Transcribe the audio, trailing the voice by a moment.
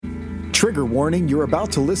Trigger warning, you're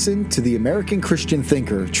about to listen to the American Christian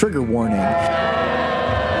Thinker. Trigger warning.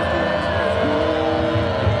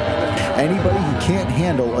 Anybody who can't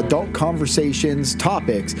handle adult conversations,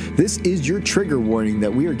 topics, this is your trigger warning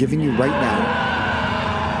that we are giving you right now.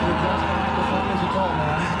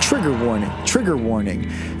 Trigger warning.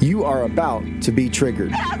 You are about to be triggered.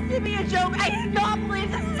 It has to be a joke. I do not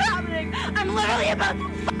believe this is happening. I'm literally about to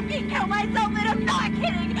fucking kill myself, and I'm not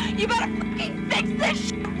kidding. You better fucking fix this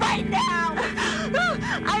shit right now.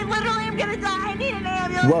 I literally am gonna die. I need an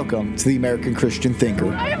ambulance. Welcome to the American Christian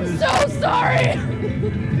Thinker. I am so sorry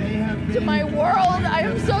to my world. I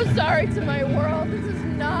am so sorry to my world. This is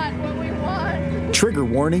not what we want. Trigger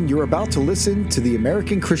warning, you're about to listen to the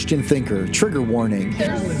American Christian Thinker. Trigger warning.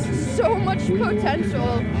 There's so much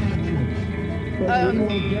potential for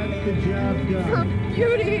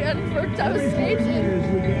beauty and for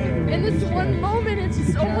devastation. In this one moment, it's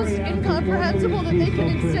just almost incomprehensible that they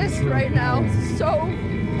can exist right now. So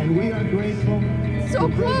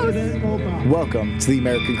close. Welcome to the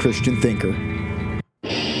American Christian Thinker.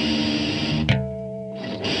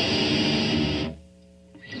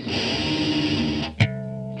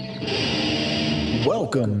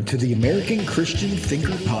 Welcome to the American Christian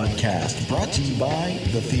Thinker podcast, brought to you by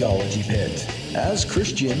The Theology Pit. As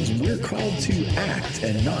Christians, we're called to act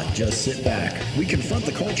and not just sit back. We confront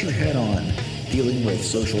the culture head on, dealing with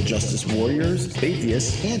social justice warriors,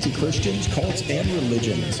 atheists, anti-Christians, cults, and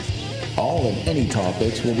religions. All and any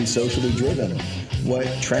topics will be socially driven. What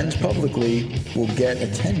trends publicly will get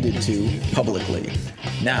attended to publicly.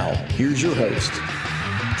 Now, here's your host,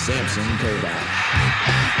 Samson Kovac.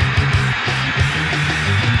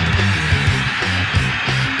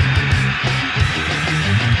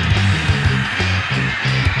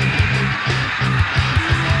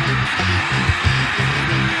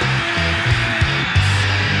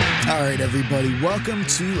 All right, everybody, welcome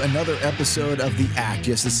to another episode of The Act.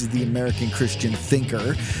 Yes, this is the American Christian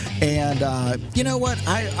Thinker. And you know what?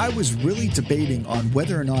 I was really debating on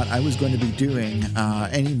whether or not I was going to be doing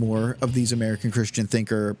any more of these American Christian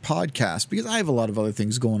Thinker podcasts, because I have a lot of other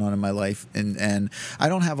things going on in my life, and I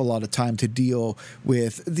don't have a lot of time to deal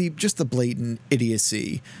with just the blatant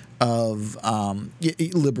idiocy of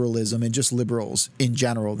liberalism and just liberals in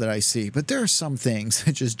general that I see. But there are some things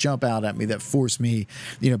that just jump out at me that force me,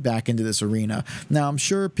 back into this arena. Now, I'm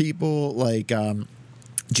sure people like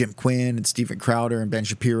Jim Quinn and Stephen Crowder and Ben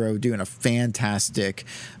Shapiro doing a fantastic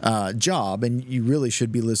job, and you really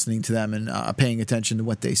should be listening to them and paying attention to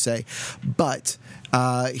what they say. But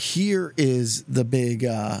here is the big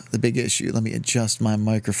issue. Let me adjust my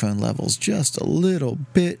microphone levels just a little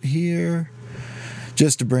bit here,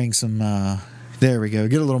 just to bring some. There we go.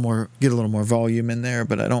 Get a little more volume in there,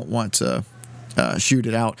 but I don't want to shoot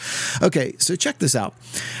it out. Okay, so check this out.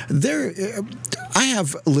 I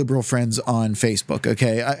have liberal friends on Facebook,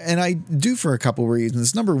 okay? And I do for a couple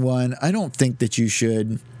reasons. Number one, I don't think that you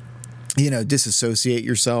should disassociate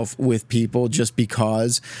yourself with people just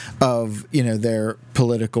because of, their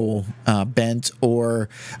political bent, or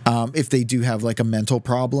if they do have like a mental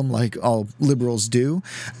problem, like all liberals do.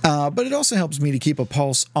 But it also helps me to keep a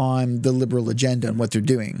pulse on the liberal agenda and what they're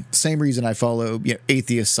doing. Same reason I follow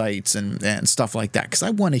atheist sites and stuff like that, because I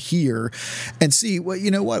want to hear and see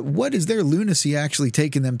what is their lunacy actually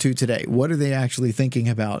taking them to today? What are they actually thinking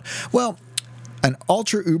about? Well, an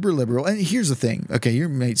ultra uber liberal, and here's the thing, okay, you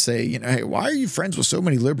might say, hey, why are you friends with so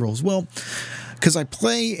many liberals? Well, because I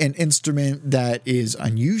play an instrument that is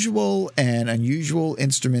unusual, and unusual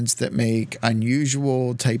instruments that make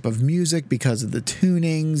unusual type of music because of the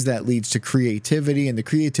tunings that leads to creativity, and the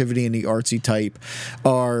creativity and the artsy type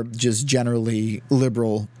are just generally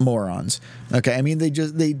liberal morons. Okay, I mean, they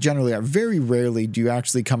generally are. Very rarely do you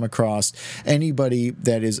actually come across anybody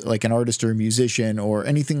that is like an artist or a musician or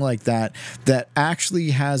anything like that actually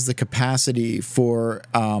has the capacity for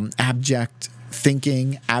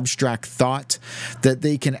abstract thought, that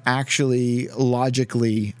they can actually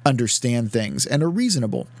logically understand things and are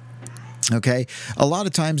reasonable. Okay, a lot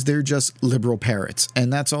of times they're just liberal parrots,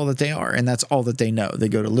 and that's all that they are, and that's all that they know. They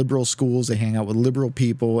go to liberal schools, they hang out with liberal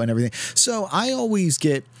people and everything. So I always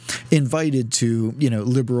get invited to,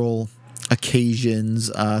 liberal occasions,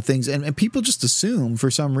 things, and people just assume for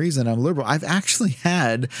some reason I'm liberal. I've actually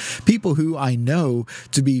had people who I know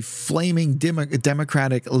to be flaming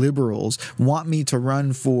democratic liberals want me to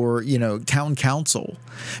run for town council,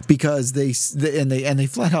 because they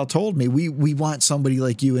flat out told me we want somebody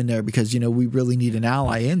like you in there because we really need an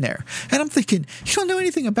ally in there. And I'm thinking, you don't know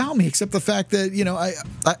anything about me except the fact that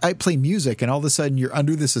I play music, and all of a sudden you're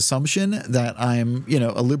under this assumption that I'm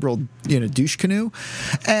a liberal douche canoe.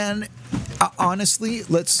 And honestly,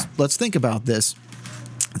 let's think about this.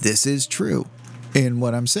 this is true in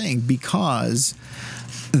what I'm saying, because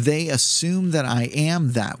they assume that I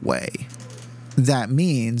am that way. That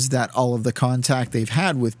means that all of the contact they've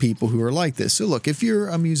had with people who are like this. So look, if you're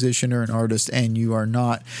a musician or an artist and you are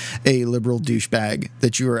not a liberal douchebag,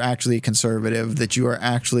 that you are actually a conservative, that you are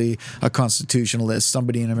actually a constitutionalist,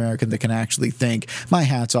 somebody in America that can actually think, my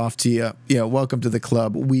hat's off to you. You know, welcome to the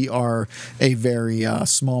club. We are a very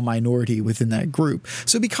small minority within that group.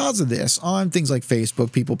 So because of this, on things like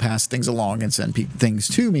Facebook, people pass things along and send things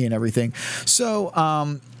to me and everything.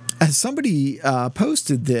 So, somebody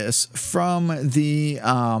posted this from the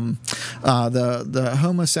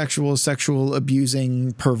homosexual, sexual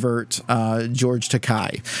abusing pervert George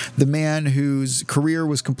Takei, the man whose career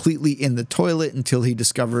was completely in the toilet until he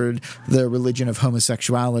discovered the religion of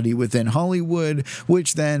homosexuality within Hollywood,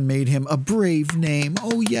 which then made him a brave name.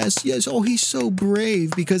 Oh yes, yes. Oh, he's so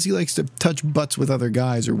brave because he likes to touch butts with other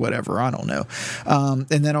guys or whatever. I don't know.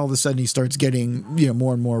 And then all of a sudden he starts getting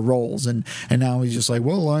more and more roles, and now he's just like,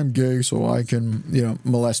 well, I'm gay, so I can,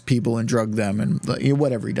 molest people and drug them and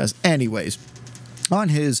whatever he does. Anyways, on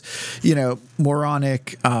his,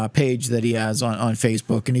 moronic page that he has on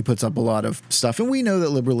Facebook, and he puts up a lot of stuff. And we know that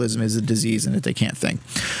liberalism is a disease and that they can't think.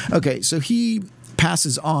 Okay, so he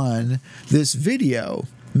passes on this video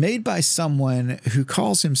made by someone who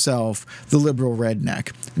calls himself the liberal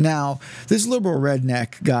redneck. Now, this liberal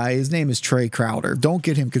redneck guy, his name is Trey Crowder. Don't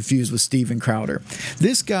get him confused with Steven Crowder.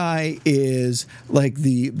 This guy is like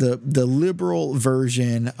the liberal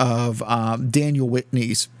version of Daniel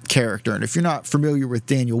Whitney's character. And if you're not familiar with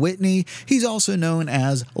Daniel Whitney, he's also known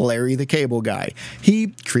as Larry the Cable Guy.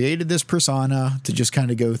 He created this persona to just kind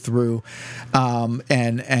of go through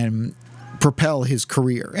and propel his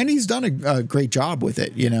career, and he's done a great job with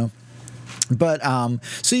it, But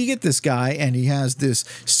so you get this guy, and he has this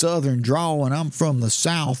southern drawl, and I'm from the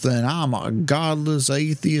South, and I'm a godless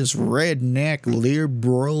atheist redneck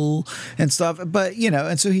liberal and stuff. But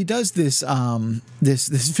and so he does this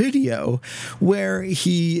this video where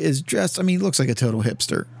he is dressed. I mean, he looks like a total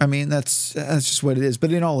hipster. I mean, that's just what it is.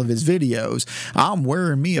 But in all of his videos, I'm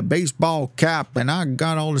wearing me a baseball cap, and I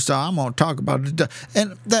got all this stuff. I'm gonna talk about it,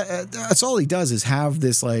 and that's all he does is have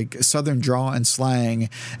this like southern drawl and slang,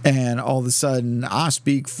 and all this sudden I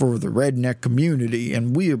speak for the redneck community,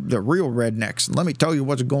 and we are the real rednecks, and let me tell you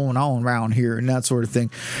what's going on around here, and that sort of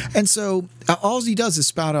thing. And so all he does is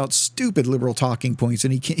spout out stupid liberal talking points,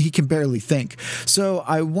 and he can barely think. So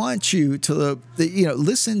I want you to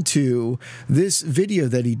listen to this video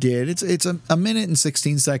that he did. It's a minute and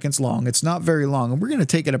 16 seconds long. It's not very long, and we're going to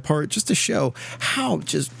take it apart just to show how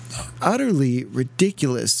just utterly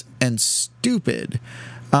ridiculous and stupid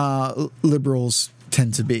liberals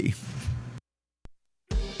tend to be.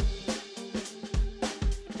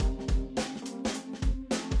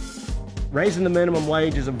 Raising the minimum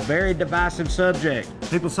wage is a very divisive subject.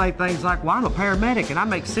 People say things like, well, I'm a paramedic and I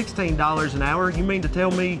make $16 an hour. You mean to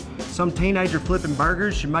tell me some teenager flipping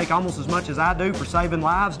burgers should make almost as much as I do for saving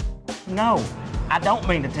lives? No, I don't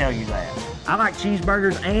mean to tell you that. I like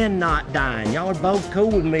cheeseburgers and not dying. Y'all are both cool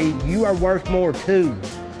with me. You are worth more too.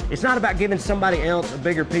 It's not about giving somebody else a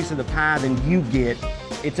bigger piece of the pie than you get.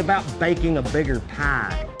 It's about baking a bigger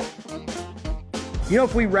pie.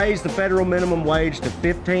 If we raise the federal minimum wage to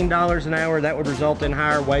 $15 an hour, that would result in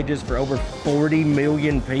higher wages for over 40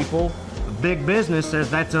 million people. Big business says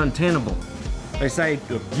that's untenable. They say,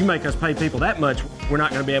 if you make us pay people that much, we're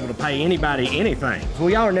not going to be able to pay anybody anything. So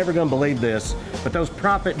y'all are never going to believe this, but those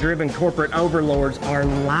profit-driven corporate overlords are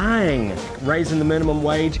lying. Raising the minimum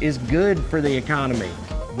wage is good for the economy.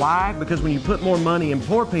 Why? Because when you put more money in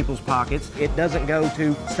poor people's pockets, it doesn't go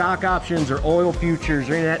to stock options or oil futures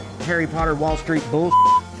or any of that Harry Potter Wall Street bullshit.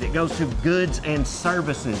 It goes to goods and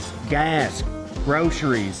services, gas,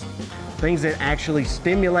 groceries, things that actually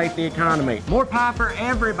stimulate the economy. More pie for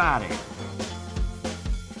everybody.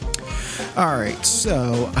 All right,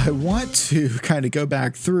 so I want to kind of go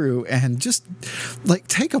back through and just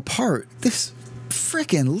take apart this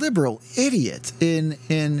freaking liberal idiot in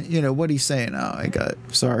what he's saying.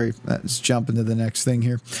 Sorry, let's jump into the next thing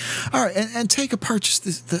here. All right, and take apart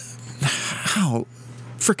just how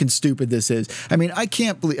freaking stupid this is. I mean, I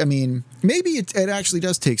can't believe, maybe it actually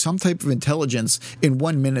does take some type of intelligence in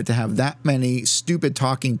 1 minute to have that many stupid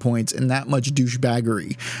talking points and that much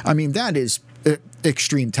douchebaggery. I mean, that is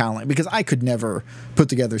extreme talent, because I could never put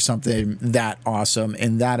together something that awesome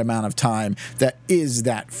in that amount of time that is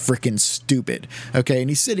that freaking stupid. Okay,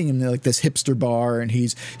 and he's sitting in this hipster bar, and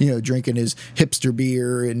he's drinking his hipster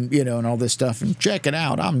beer and and all this stuff, and check it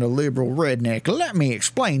out, I'm the liberal redneck, let me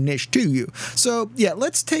explain this to you. So yeah,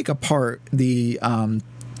 let's take apart the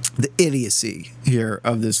the idiocy here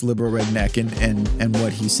of this liberal redneck and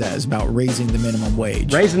what he says about raising the minimum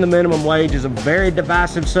wage. Raising the minimum wage is a very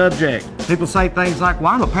divisive subject. People say things like,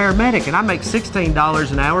 well, I'm a paramedic and I make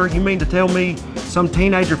 $16 an hour. You mean to tell me some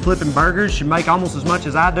teenager flipping burgers should make almost as much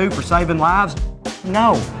as I do for saving lives?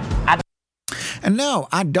 No. And no,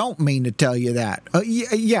 I don't mean to tell you that.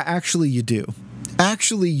 Yeah, actually you do.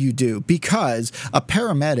 Actually you do, because a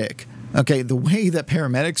paramedic, okay, the way that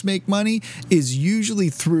paramedics make money is usually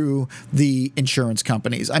through the insurance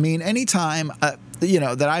companies. I mean, anytime,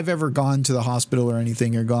 that I've ever gone to the hospital or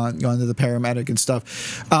anything, or gone to the paramedic and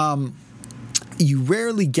stuff, you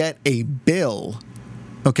rarely get a bill,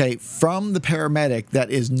 okay, from the paramedic that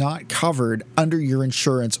is not covered under your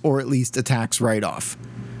insurance, or at least a tax write-off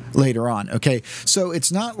later on. Okay, so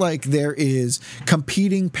it's not like there is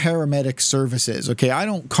competing paramedic services. Okay, I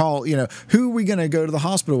don't call, who are we going to go to the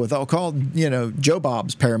hospital with? I'll call, Joe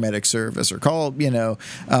Bob's paramedic service, or call,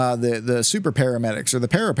 the super paramedics or the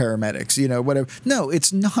paraparamedics, whatever. No,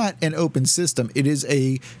 it's not an open system. It is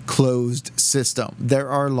a closed system. There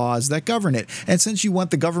are laws that govern it. And since you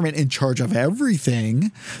want the government in charge of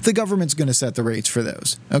everything, the government's going to set the rates for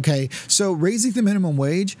those. Okay, so raising the minimum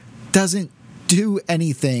wage doesn't do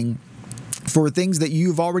anything for things that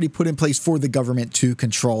you've already put in place for the government to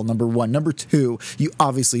control, number one. Number two, you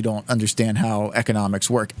obviously don't understand how economics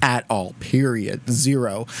work at all, period.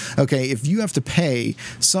 Zero. Okay, if you have to pay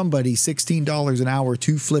somebody $16 an hour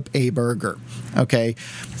to flip a burger, okay,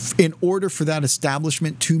 in order for that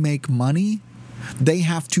establishment to make money, they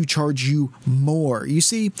have to charge you more. You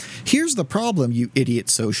see, here's the problem, you idiot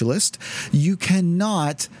socialist. You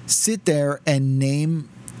cannot sit there and name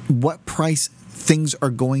what price things are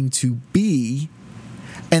going to be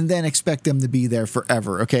and then expect them to be there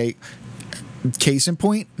forever. Okay, case in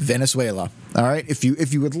point, Venezuela. All right, if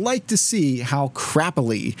you would like to see how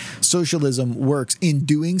crappily socialism works in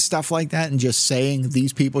doing stuff like that and just saying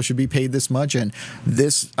these people should be paid this much and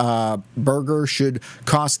this burger should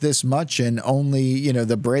cost this much and only,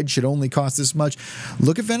 the bread should only cost this much,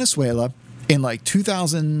 look at Venezuela in like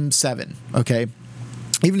 2007, okay?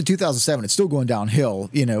 Even in 2007, it's still going downhill.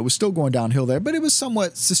 It was still going downhill there, but it was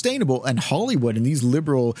somewhat sustainable. And Hollywood and these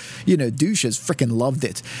liberal, douches freaking loved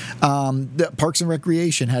it. The Parks and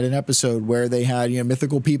Recreation had an episode where they had,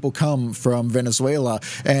 mythical people come from Venezuela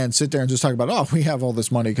and sit there and just talk about, oh, we have all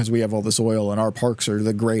this money because we have all this oil and our parks are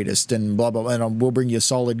the greatest and blah, blah, blah. And we'll bring you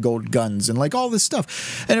solid gold guns and like all this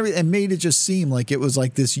stuff. And made it just seem like it was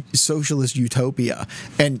like this socialist utopia.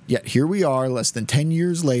 And yet here we are less than 10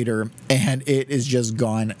 years later, and it is just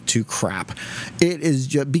gone to crap. It is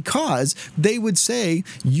just because they would say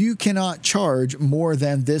you cannot charge more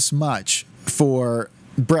than this much for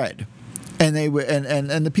bread. And they would,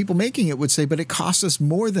 and the people making it would say, but it costs us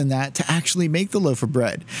more than that to actually make the loaf of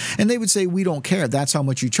bread. And they would say, we don't care. That's how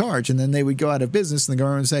much you charge. And then they would go out of business, and the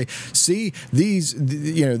government would say, see,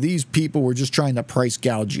 these people were just trying to price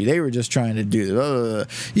gouge you. They were just trying to do,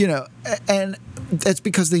 and that's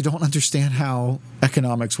because they don't understand how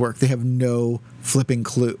economics work. They have no flipping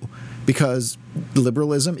clue, because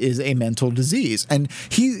liberalism is a mental disease. And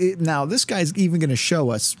now this guy's even going to show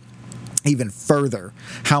us even further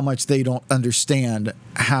how much they don't understand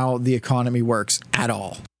how the economy works at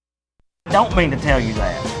all. Don't mean to tell you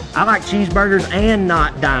that. I like cheeseburgers and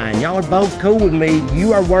not dying. Y'all are both cool with me.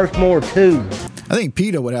 You are worth more too. I think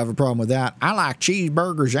PETA would have a problem with that. I like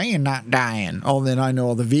cheeseburgers and not dying. Oh, then I know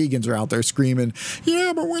all the vegans are out there screaming,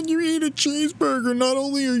 yeah, but when you eat a cheeseburger, not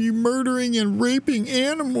only are you murdering and raping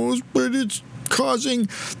animals, but it's causing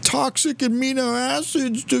toxic amino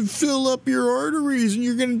acids to fill up your arteries, and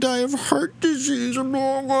you're going to die of heart disease. And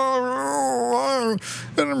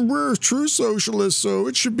we're true socialists, so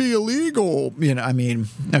it should be illegal.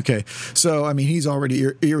 Okay. So, he's already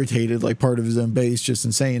irritated, like part of his own base, just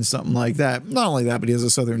in saying something like that. Not only that, but he has a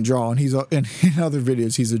southern drawl, and in other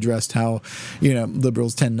videos, he's addressed how,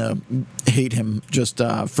 liberals tend to hate him just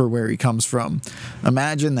for where he comes from.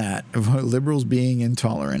 Imagine that, liberals being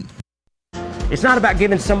intolerant. It's not about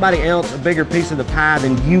giving somebody else a bigger piece of the pie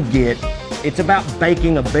than you get. It's about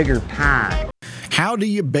baking a bigger pie. How do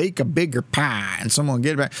you bake a bigger pie? And someone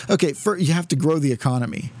get it back. Okay, first you have to grow the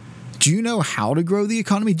economy. Do you know how to grow the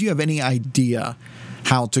economy? Do you have any idea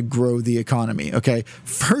how to grow the economy? Okay,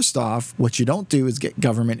 first off, what you don't do is get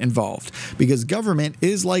government involved, because government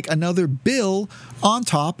is like another bill on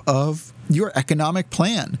top of your economic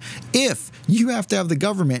plan. If you have to have the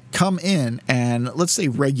government come in and, let's say,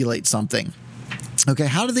 regulate something, okay,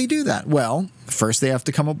 how do they do that? Well, first they have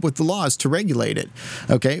to come up with the laws to regulate it.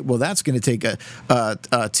 Okay, well, that's going to take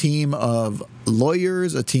a team of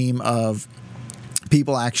lawyers, a team of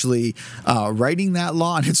people actually writing that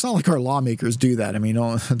law, and it's not like our lawmakers do that. I mean,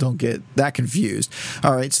 don't get that confused.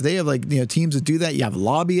 All right, so they have teams that do that. You have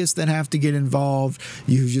lobbyists that have to get involved.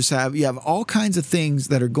 You have all kinds of things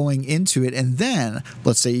that are going into it, and then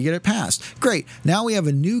let's say you get it passed. Great. Now we have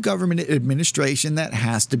a new government administration that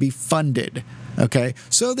has to be funded. Okay,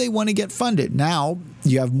 so they want to get funded. Now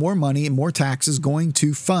you have more money and more taxes going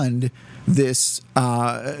to fund this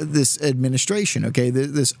administration, okay,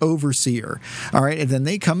 this overseer. All right, and then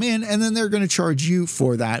they come in and then they're going to charge you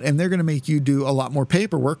for that, and they're going to make you do a lot more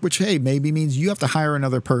paperwork, which, hey, maybe means you have to hire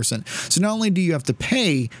another person. So not only do you have to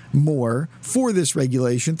pay more for this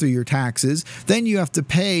regulation through your taxes, then you have to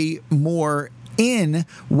pay more in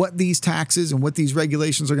what these taxes and what these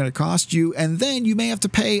regulations are going to cost you, and then you may have to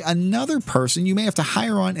pay another person. You may have to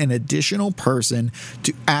hire on an additional person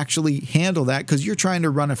to actually handle that, because you're trying to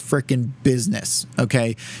run a freaking business,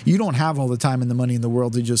 okay? You don't have all the time and the money in the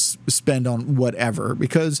world to just spend on whatever,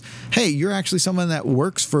 because, hey, you're actually someone that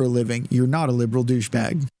works for a living. You're not a liberal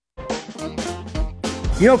douchebag.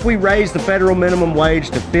 You know, if we raise the federal minimum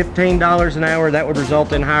wage to $15 an hour, that would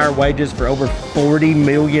result in higher wages for over 40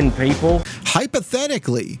 million people.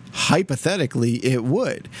 Hypothetically, it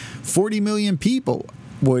would. 40 million people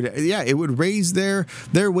would, it would raise their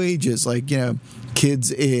wages. Like,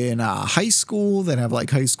 kids in high school that have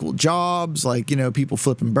like high school jobs, like, people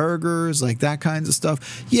flipping burgers, like that kinds of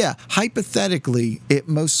stuff. Yeah, hypothetically, it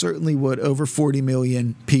most certainly would, over 40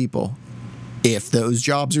 million people, if those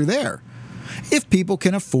jobs are there. If people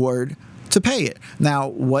can afford to pay it. Now,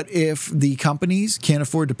 what if the companies can't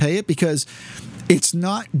afford to pay it? Because it's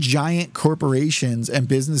not giant corporations and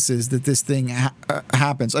businesses that this thing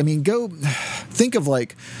happens. I mean, go think of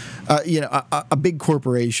like, a big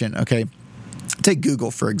corporation, okay? Take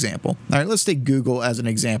Google, for example. All right, let's take Google as an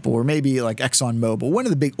example, or maybe like ExxonMobil, one of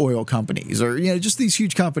the big oil companies, or, just these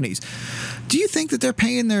huge companies. Do you think that they're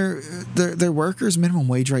paying their workers minimum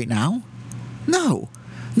wage right now? No.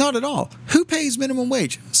 Not at all. Who pays minimum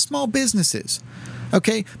wage? Small businesses.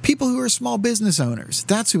 Okay? People who are small business owners.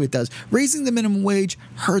 That's who it does. Raising the minimum wage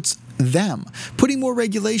hurts them. Putting more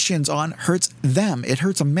regulations on hurts them. It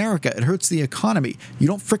hurts America. It hurts the economy. You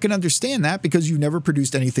don't frickin' understand that because you've never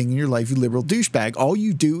produced anything in your life, you liberal douchebag. All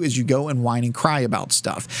you do is you go and whine and cry about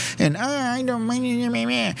stuff. And I don't mind.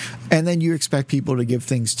 And then you expect people to give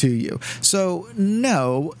things to you. So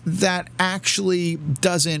no, that actually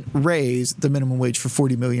doesn't raise the minimum wage for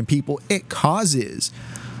 40 million people. It causes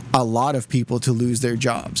a lot of people to lose their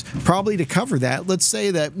jobs. Probably to cover that, let's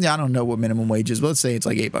say that, I don't know what minimum wage is, but let's say it's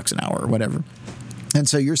like $8 an hour or whatever. And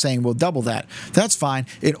so you're saying, well, double that. That's fine.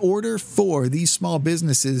 In order for these small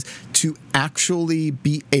businesses to actually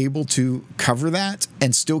be able to cover that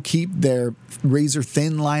and still keep their razor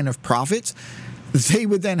thin line of profits, they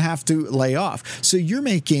would then have to lay off. So you're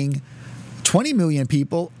making 20 million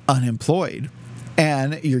people unemployed,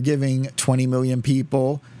 and you're giving 20 million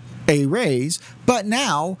people a raise, but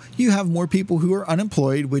now you have more people who are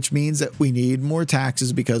unemployed, which means that we need more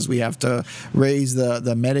taxes because we have to raise the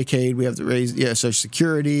Medicaid, we have to raise Social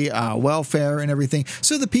Security, welfare, and everything.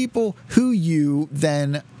 So the people who you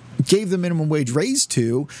then gave the minimum wage raise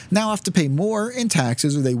to now have to pay more in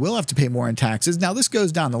taxes, or they will have to pay more in taxes. Now, this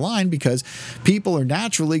goes down the line because people are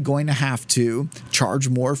naturally going to have to charge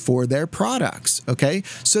more for their products, okay?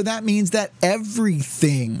 So that means that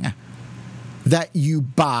everything that you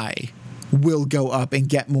buy will go up and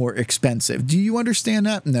get more expensive. Do you understand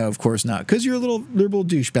that? No, of course not, because you're a little liberal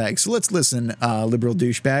douchebag. So let's listen, liberal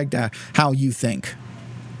douchebag, to how you think.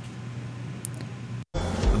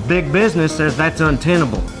 Big business says that's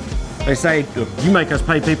untenable. They say, if you make us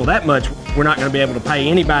pay people that much, we're not going to be able to pay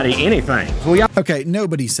anybody anything. Okay,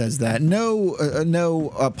 nobody says that.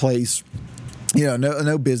 No place,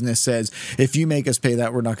 no business says, if you make us pay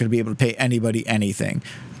that, we're not going to be able to pay anybody anything.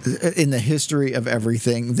 In the history of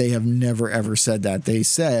everything, they have never, ever said that. They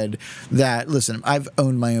said that, listen, I've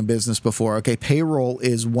owned my own business before. Okay, payroll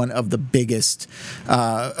is one of the biggest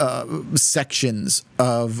sections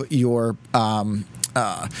of your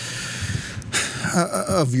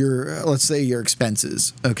let's say your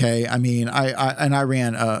expenses. Okay, I mean, I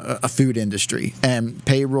ran a food industry, and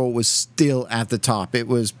payroll was still at the top. It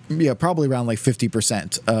was probably around like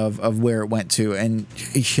 50% of where it went to, and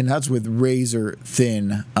that's with razor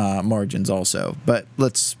thin margins also. But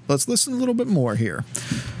let's listen a little bit more here.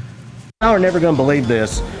 Y'all are never going to believe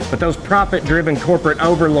this, but those profit-driven corporate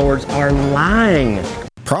overlords are lying.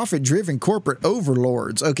 Profit-driven corporate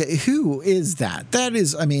overlords. Okay, who is that? That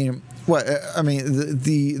is, I mean, What I mean,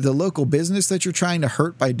 the local business that you're trying to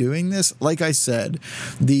hurt by doing this, like I said,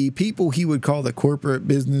 the people he would call the corporate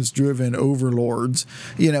business-driven overlords,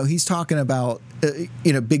 he's talking about,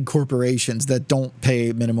 big corporations that don't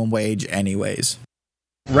pay minimum wage anyways.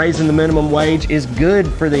 Raising the minimum wage is good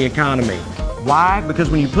for the economy. Why? Because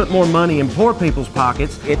when you put more money in poor people's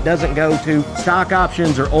pockets, it doesn't go to stock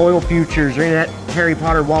options or oil futures or any of that Harry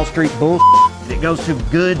Potter Wall Street bullshit. It goes to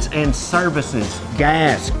goods and services,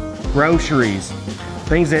 gas, groceries,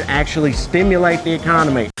 things that actually stimulate the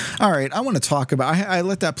economy. All right, I want to talk about, I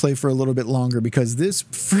let that play for a little bit longer because this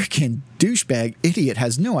freaking douchebag idiot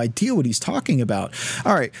has no idea what he's talking about.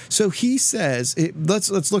 All right, so he says,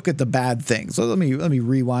 let's look at the bad things. So let me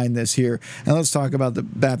rewind this here and let's talk about the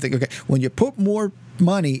bad thing. Okay, when you put more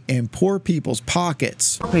money in poor people's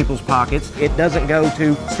pockets. It doesn't go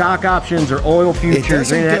to stock options or oil futures. It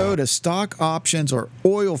doesn't go to stock options or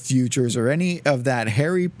oil futures or any of that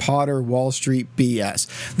Harry Potter Wall Street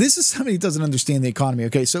BS. This is somebody who doesn't understand the economy.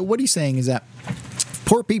 Okay, so what he's saying is that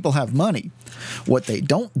poor people have money. What they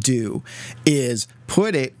don't do is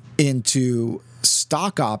put it into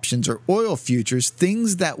stock options or oil futures,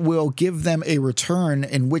 things that will give them a return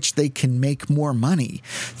in which they can make more money,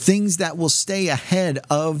 things that will stay ahead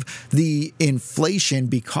of the inflation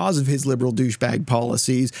because of his liberal douchebag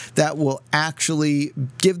policies, that will actually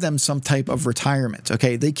give them some type of retirement.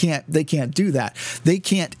 Okay, they can't do that. They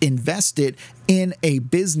can't invest it in a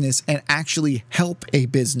business and actually help a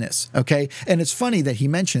business. Okay, and it's funny that he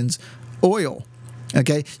mentions oil.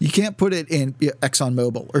 Okay, you can't put it in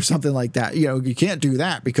ExxonMobil or something like that. You can't do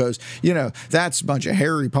that because, that's a bunch of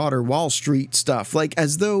Harry Potter Wall Street stuff. Like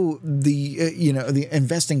as though the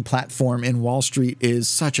investing platform in Wall Street is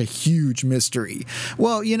such a huge mystery.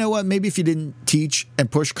 Well, you know what? Maybe if you didn't teach and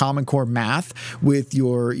push Common Core math with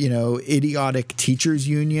your, idiotic teachers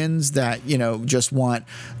unions that, just want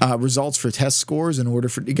results for test scores in order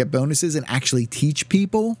to get bonuses and actually teach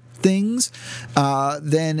people things,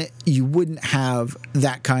 then you wouldn't have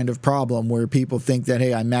that kind of problem where people think that,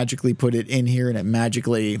 hey, I magically put it in here and it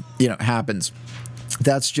magically, happens.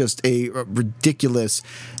 That's just a ridiculous,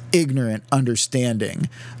 ignorant understanding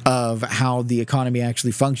of how the economy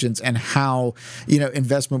actually functions and how,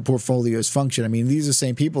 investment portfolios function. I mean, these are the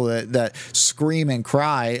same people that scream and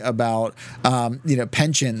cry about,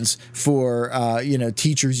 pensions for,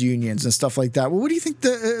 teachers unions and stuff like that. Well, what do you think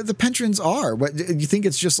the pensions are? What do you think?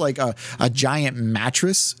 It's just like a giant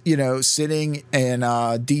mattress, sitting in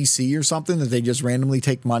DC or something that they just randomly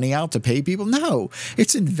take money out to pay people? No,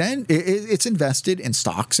 it's invested in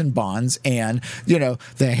stocks and bonds and,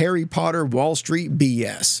 the Harry Potter Wall Street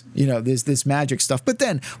BS, this magic stuff. But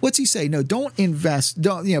then what's he say? No, don't invest.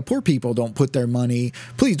 Poor people don't put their money.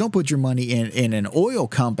 Please don't put your money in an oil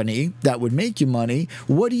company that would make you money.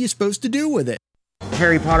 What are you supposed to do with it?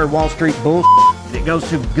 Harry Potter Wall Street bull. It goes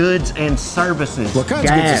to goods and services. What kinds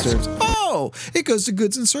of goods and services? Oh, it goes to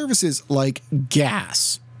goods and services like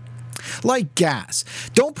gas. Like gas.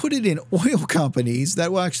 Don't put it in oil companies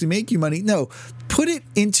that will actually make you money. No, put it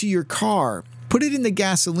into your car. Put it in the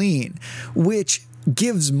gasoline, which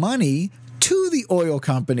gives money to the oil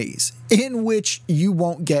companies in which you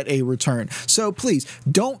won't get a return. So please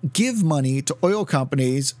don't give money to oil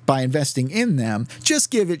companies by investing in them.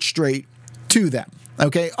 Just give it straight to them.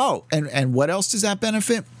 Okay. Oh, and what else does that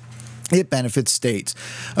benefit? It benefits states.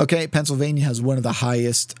 Okay, Pennsylvania has one of the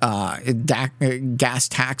highest gas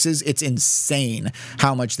taxes. It's insane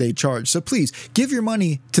how much they charge. So please give your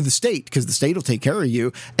money to the state because the state will take care of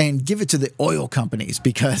you, and give it to the oil companies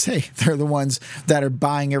because, hey, they're the ones that are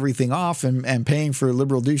buying everything off and paying for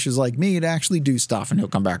liberal douches like me to actually do stuff. And he'll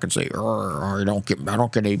come back and say, I don't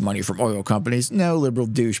get any money from oil companies. No, liberal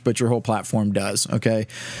douche, but your whole platform does. Okay,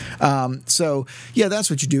 so yeah, that's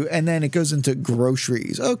what you do. And then it goes into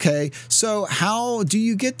groceries. Okay. So how do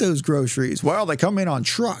you get those groceries? Well, they come in on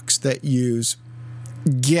trucks that use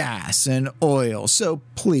gas and oil. So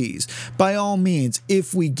please, by all means,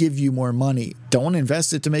 if we give you more money, don't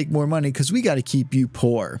invest it to make more money because we got to keep you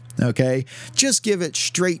poor. Okay? Just give it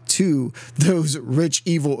straight to those rich,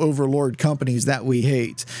 evil overlord companies that we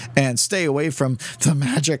hate and stay away from the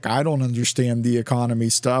magic. I don't understand the economy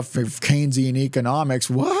stuff of Keynesian economics.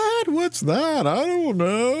 What? What's that? I don't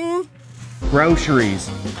know. Groceries,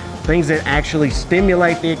 things that actually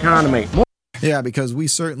stimulate the economy. Yeah, because we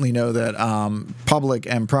certainly know that public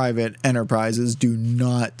and private enterprises do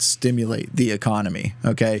not stimulate the economy.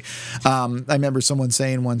 Okay, I remember someone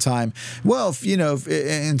saying one time, "Well, if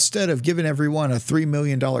instead of giving everyone a $3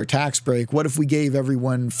 million tax break, what if we gave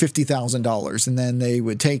everyone $50,000, and then they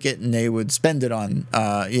would take it and they would spend it on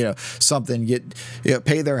something,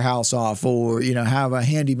 pay their house off, or have a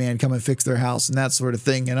handyman come and fix their house and that sort of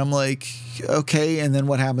thing." And I'm like, okay, and then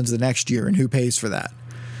what happens the next year, and who pays for that?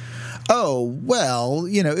 Oh, well,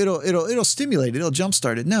 it'll stimulate it, it'll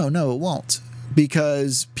jumpstart it. No, it won't,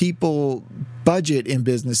 because people budget in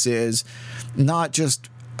businesses not just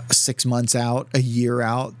 6 months out, a year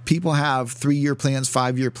out. People have 3-year plans,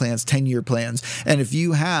 5-year plans, 10-year plans. And if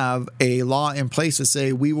you have a law in place to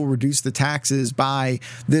say we will reduce the taxes by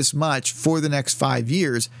this much for the next 5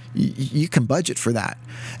 years, you can budget for that.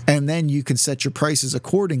 And then you can set your prices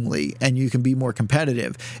accordingly, and you can be more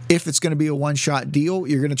competitive. If it's going to be a one-shot deal,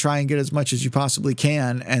 you're going to try and get as much as you possibly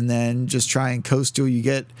can, and then just try and coast till you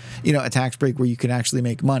get, a tax break where you can actually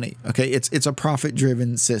make money. Okay, it's a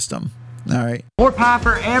profit-driven system. All right. More pie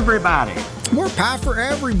for everybody. More pie for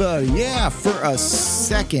everybody. Yeah, for a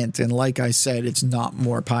second. And like I said, it's not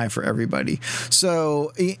more pie for everybody.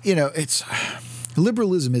 So, it's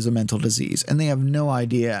liberalism is a mental disease, and they have no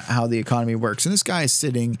idea how the economy works. And this guy is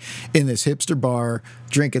sitting in this hipster bar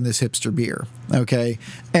drinking this hipster beer. Okay.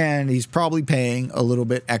 And he's probably paying a little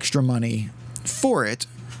bit extra money for it,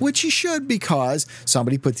 which he should, because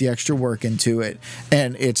somebody put the extra work into it,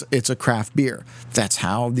 and it's a craft beer. That's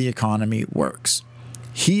how the economy works.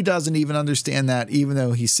 He doesn't even understand that, even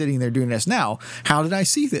though he's sitting there doing this. Now, how did I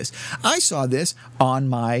see this? I saw this on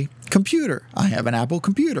my computer. I have an Apple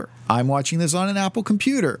computer. I'm watching this on an Apple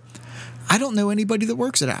computer. I don't know anybody that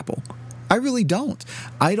works at Apple. I really don't.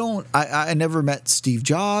 I never met Steve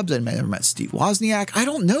Jobs. I never met Steve Wozniak. I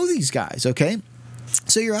don't know these guys, okay?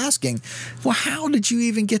 So you're asking, well, how did you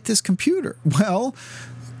even get this computer? Well,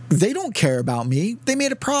 they don't care about me. They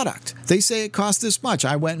made a product. They say it cost this much.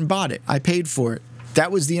 I went and bought it. I paid for it. That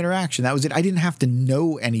was the interaction. That was it. I didn't have to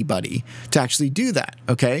know anybody to actually do that,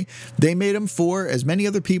 okay? They made them for as many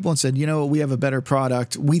other people and said, we have a better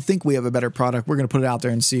product. We think we have a better product. We're going to put it out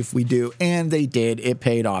there and see if we do. And they did. It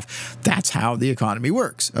paid off. That's how the economy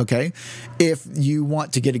works, okay? If you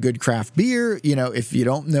want to get a good craft beer, if you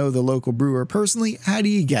don't know the local brewer personally, how do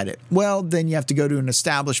you get it? Well, then you have to go to an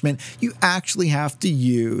establishment. You actually have to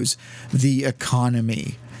use the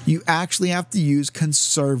economy. You actually have to use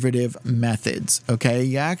conservative methods, okay?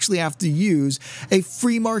 You actually have to use a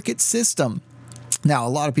free market system. Now, a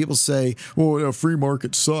lot of people say, well, a free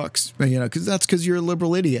market sucks, because you're a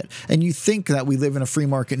liberal idiot. And you think that we live in a free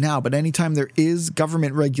market now, but anytime there is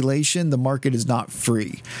government regulation, the market is not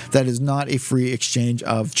free. That is not a free exchange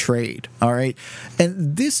of trade, all right?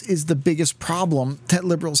 And this is the biggest problem that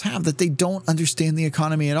liberals have, that they don't understand the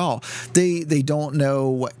economy at all. They don't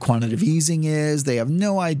know what quantitative easing is. They have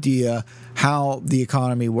no idea how the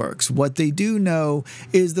economy works. What they do know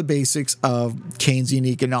is the basics of Keynesian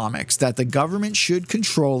economics, that the government should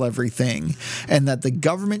control everything, and that the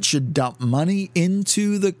government should dump money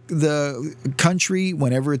into the country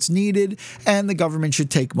whenever it's needed, and the government should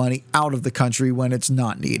take money out of the country when it's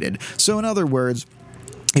not needed. So in other words,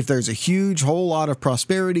 if there's a whole lot of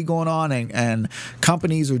prosperity going on and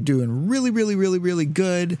companies are doing really, really, really, really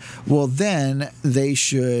good, well, then they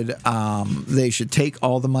should take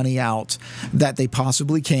all the money out that they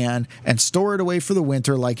possibly can and store it away for the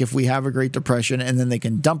winter, like if we have a Great Depression, and then they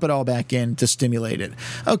can dump it all back in to stimulate it.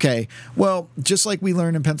 Okay, well, just like we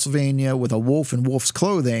learned in Pennsylvania with a wolf in wolf's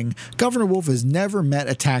clothing, Governor Wolf has never met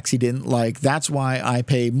a tax he didn't like. That's why I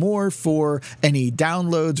pay more for any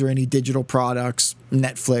downloads or any digital products,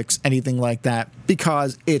 Netflix, anything like that,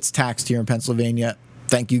 because it's taxed here in Pennsylvania.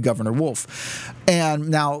 Thank you, Governor Wolf. And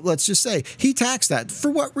now let's just say he taxed that. For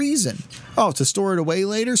what reason? Oh, to store it away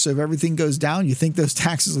later, so if everything goes down, you think those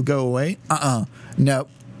taxes will go away? Nope.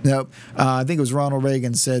 I think it was Ronald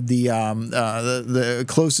Reagan said the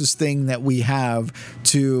closest thing that we have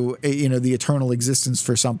to the eternal existence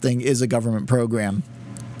for something is a government program.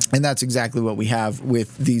 And that's exactly what we have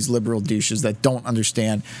with these liberal douches that don't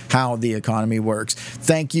understand how the economy works.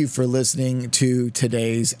 Thank you for listening to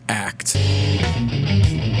today's Act.